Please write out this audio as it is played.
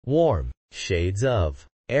Warm Shades of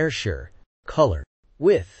Ayrshire color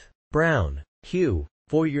with brown hue.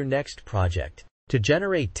 For your next project, to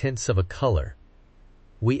generate tints of a color,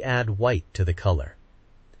 we add white to the color.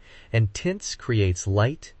 And tints creates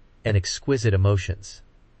light and exquisite emotions.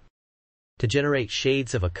 To generate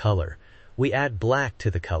shades of a color, we add black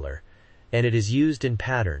to the color, and it is used in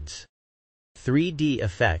patterns. 3D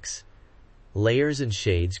effects, layers and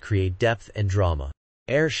shades create depth and drama.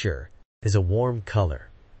 Ayrshire is a warm color,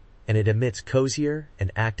 and it emits cozier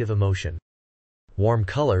and active emotion. Warm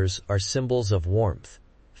colors are symbols of warmth,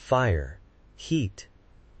 fire, heat,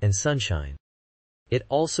 and sunshine. It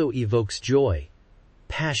also evokes joy,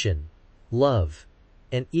 passion, love,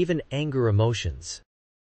 and even anger emotions.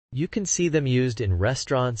 You can see them used in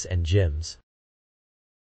restaurants and gyms.